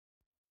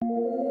Hello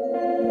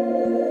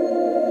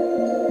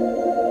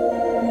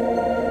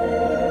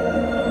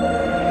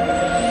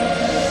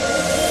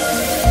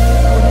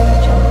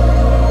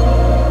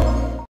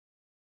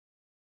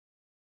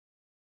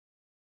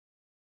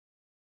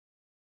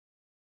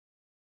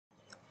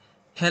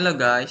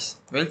guys,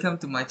 welcome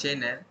to my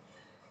channel.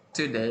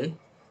 Today,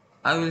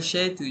 I will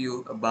share to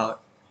you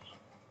about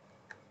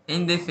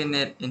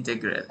indefinite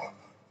integral.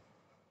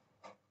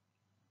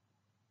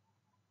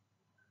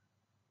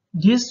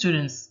 Dear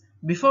students,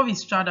 before we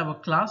start our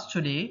class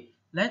today,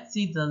 let's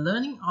see the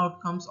learning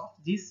outcomes of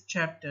this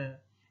chapter.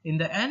 In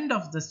the end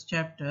of this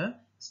chapter,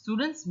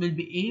 students will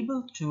be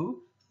able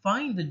to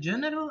find the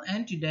general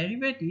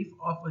antiderivative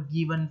of a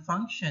given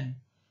function.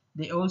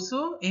 They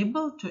also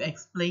able to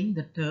explain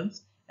the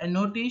terms and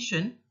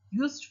notation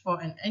used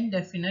for an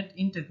indefinite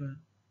integral.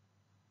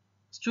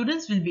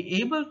 Students will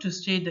be able to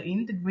state the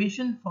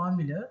integration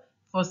formula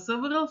for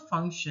several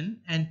functions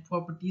and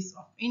properties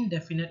of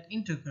indefinite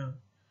integral.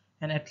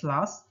 And at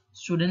last,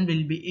 students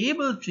will be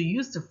able to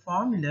use the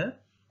formula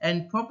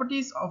and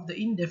properties of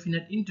the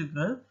indefinite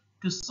integral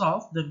to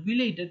solve the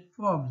related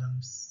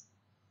problems.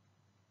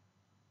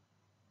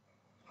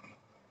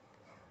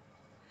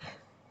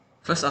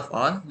 First of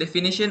all,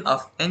 definition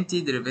of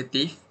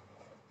antiderivative.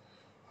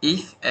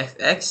 If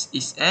fx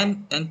is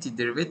an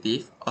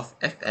antiderivative of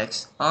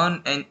fx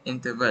on an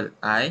interval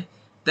I,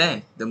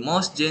 then the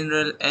most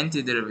general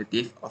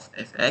antiderivative of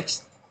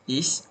fx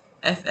is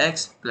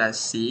fx plus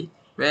c,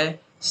 where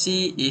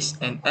c is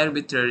an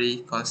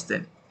arbitrary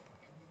constant.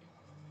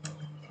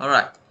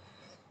 Alright,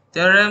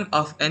 theorem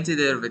of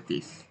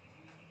antiderivative.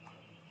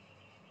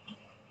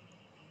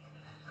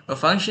 A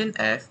function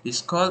f is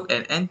called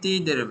an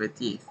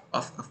antiderivative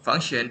of a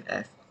function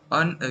f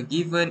on a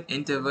given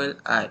interval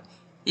I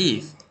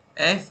if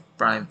f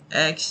prime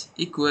x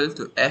equal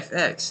to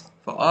fx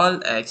for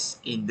all x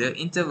in the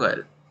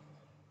interval.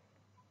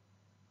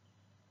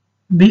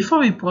 Before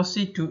we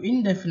proceed to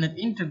indefinite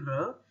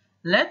integral,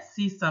 let's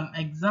see some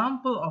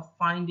example of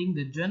finding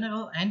the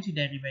general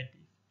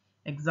antiderivative.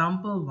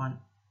 Example 1.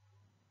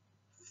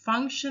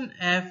 Function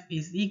f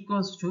is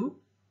equals to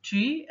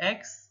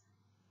 3x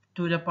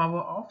to the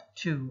power of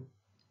 2.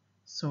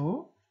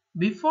 So,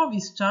 before we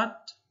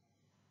start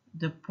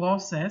the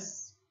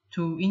process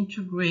to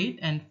integrate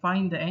and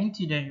find the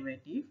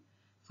antiderivative,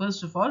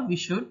 first of all, we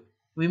should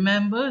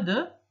remember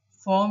the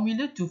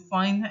formula to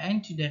find the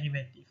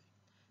antiderivative.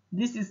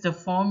 This is the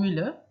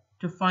formula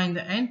to find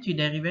the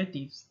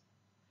antiderivatives.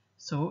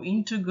 So,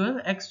 integral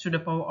x to the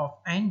power of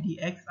n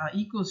dx are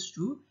equals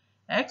to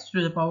x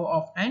to the power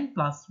of n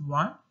plus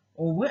 1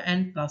 over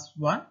n plus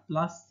 1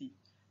 plus c.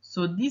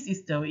 So, this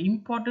is the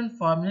important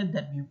formula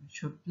that we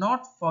should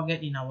not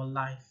forget in our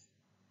life.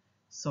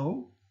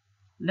 So,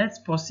 let's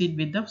proceed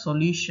with the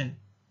solution.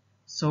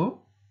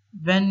 So,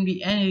 when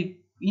we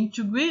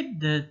integrate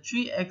the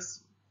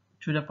 3x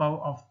to the power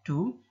of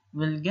 2,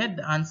 we'll get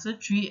the answer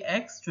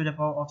 3x to the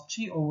power of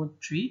 3 over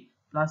 3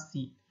 plus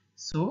c.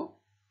 So,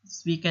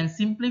 we can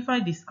simplify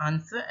this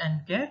answer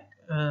and get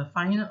a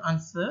final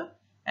answer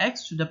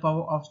x to the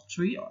power of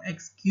 3 or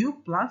x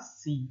cubed plus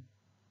c.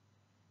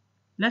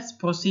 Let's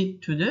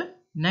proceed to the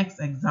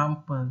next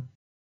example.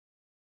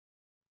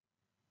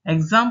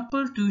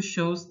 Example 2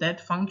 shows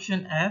that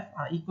function f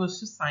are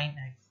equals to sine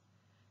x.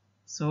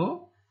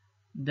 So,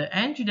 the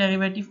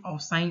antiderivative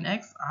of sine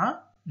x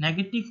are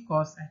negative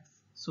cos x.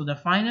 So, the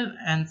final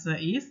answer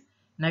is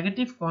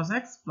negative cos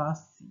x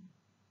plus c.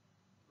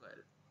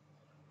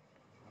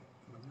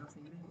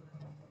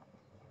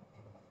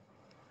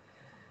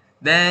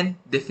 Then,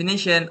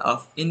 definition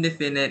of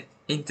indefinite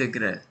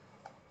integral.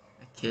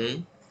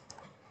 Okay.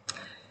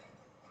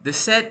 The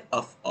set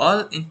of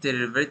all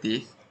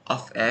antiderivative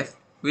of f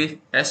with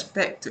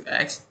respect to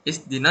x is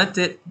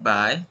denoted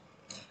by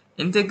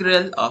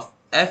integral of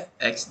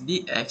fx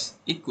dx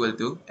equal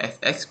to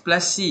fx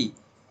plus c,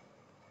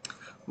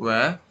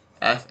 where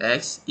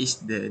fx is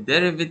the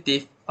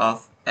derivative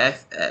of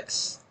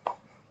fx.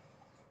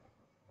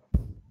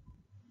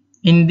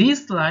 In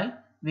this slide,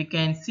 we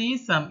can see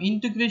some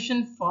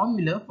integration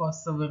formula for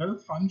several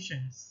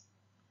functions.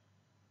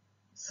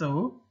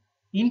 So,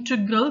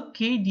 integral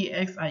k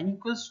dx are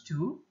equals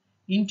to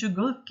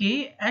integral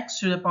k x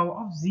to the power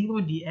of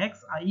 0 dx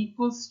are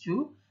equals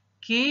to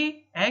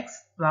kx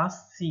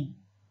plus c.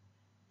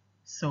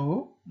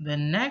 So, the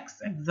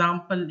next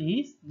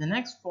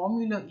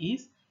formula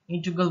is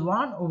integral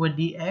 1 over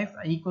dx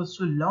are equals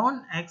to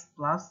ln x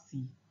plus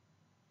c.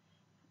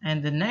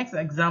 And the next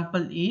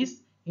example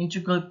is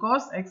integral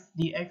cos x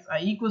dx are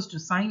equals to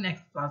sin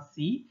x plus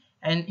c,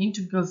 and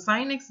integral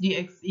sin x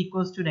dx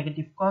equals to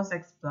negative cos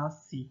x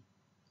plus c.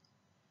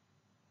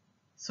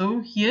 So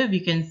here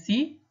we can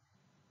see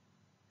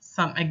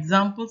some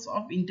examples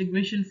of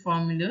integration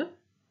formula.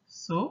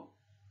 So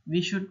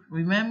we should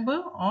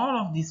remember all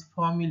of these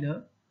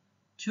formula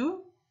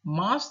to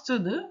master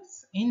the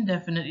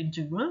indefinite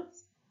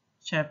integrals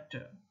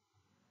chapter.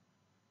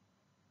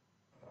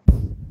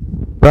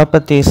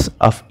 Properties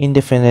of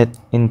indefinite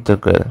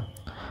integral.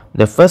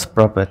 The first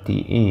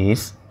property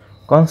is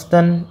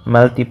constant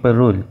multiple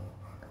rule.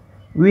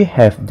 we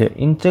have the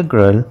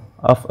integral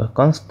of a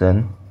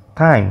constant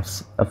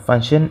times a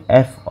function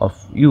f of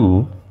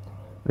u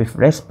with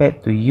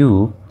respect to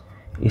u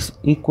is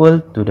equal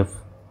to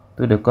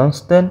the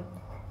constant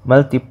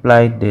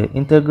multiply the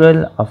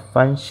integral of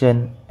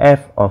function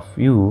f of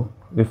u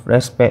with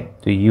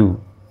respect to u.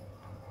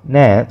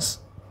 Next,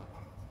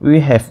 we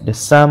have the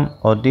sum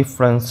or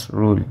difference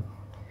rule.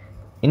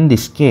 In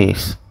this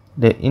case,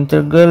 the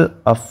integral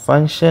of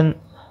function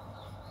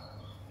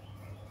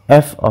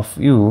f of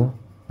u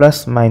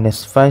plus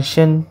minus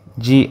function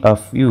g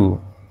of u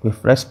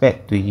with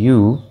respect to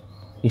u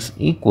is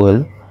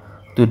equal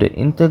to the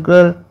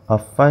integral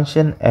of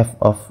function f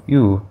of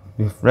u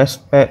with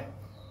respect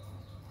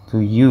to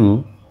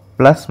u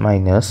plus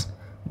minus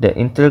the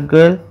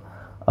integral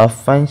of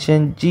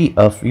function g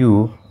of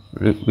u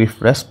with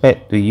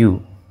respect to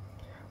u.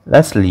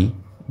 Lastly,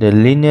 the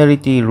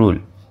linearity rule.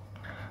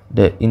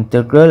 The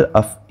integral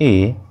of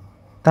a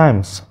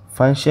times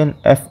function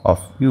f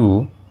of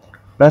u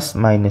plus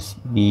minus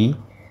b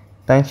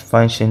times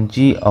function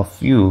g of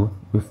u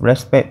with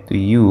respect to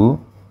u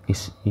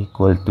is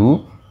equal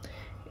to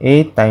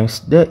a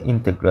times the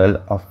integral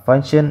of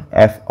function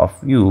f of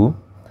u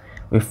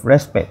with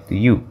respect to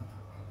u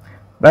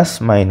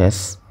plus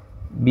minus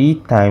b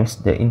times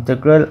the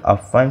integral of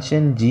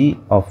function g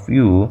of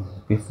u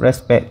with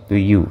respect to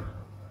u.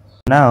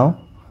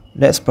 Now,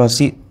 let's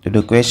proceed to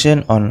the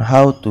question on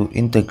how to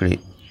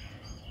integrate.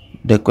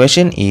 The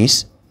question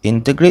is,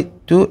 integrate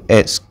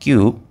 2x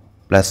cubed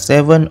plus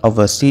 7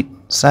 over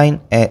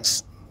sin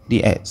x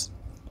dx.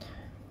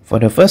 For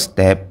the first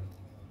step,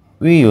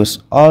 we use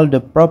all the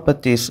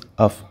properties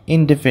of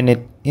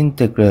indefinite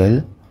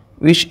integral,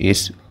 which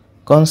is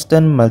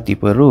constant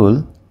multiple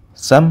rule,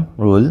 sum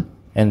rule,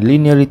 and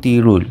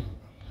linearity rule.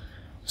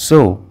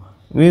 So,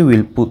 we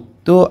will put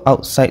 2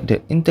 outside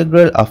the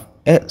integral of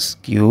x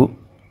cubed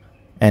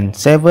and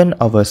 7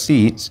 over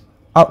 6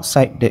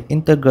 outside the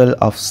integral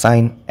of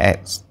sin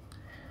x.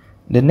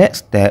 The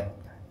next step,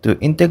 to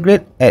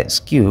integrate x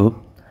cubed,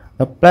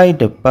 apply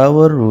the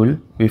power rule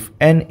with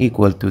n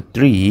equal to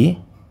 3,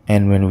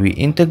 and when we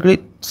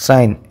integrate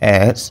sin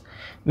x,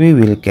 we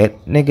will get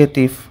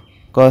negative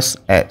cos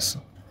x.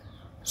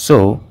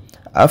 So,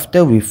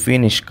 after we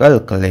finish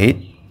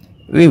calculate,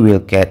 we will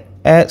get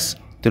x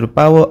to the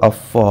power of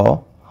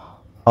 4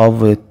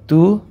 over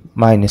 2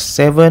 minus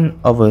 7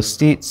 over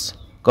 6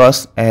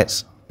 cos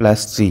x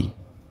plus z.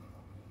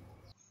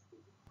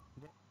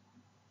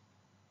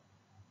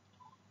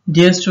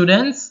 Dear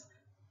students,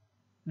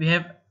 we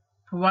have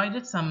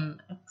provided some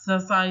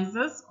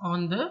exercises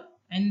on the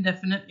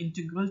indefinite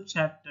integral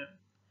chapter.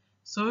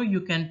 So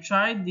you can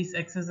try these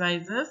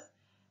exercises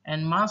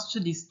and master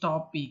this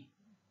topic.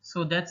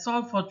 So that's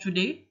all for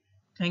today.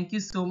 Thank you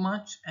so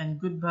much and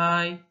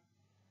goodbye.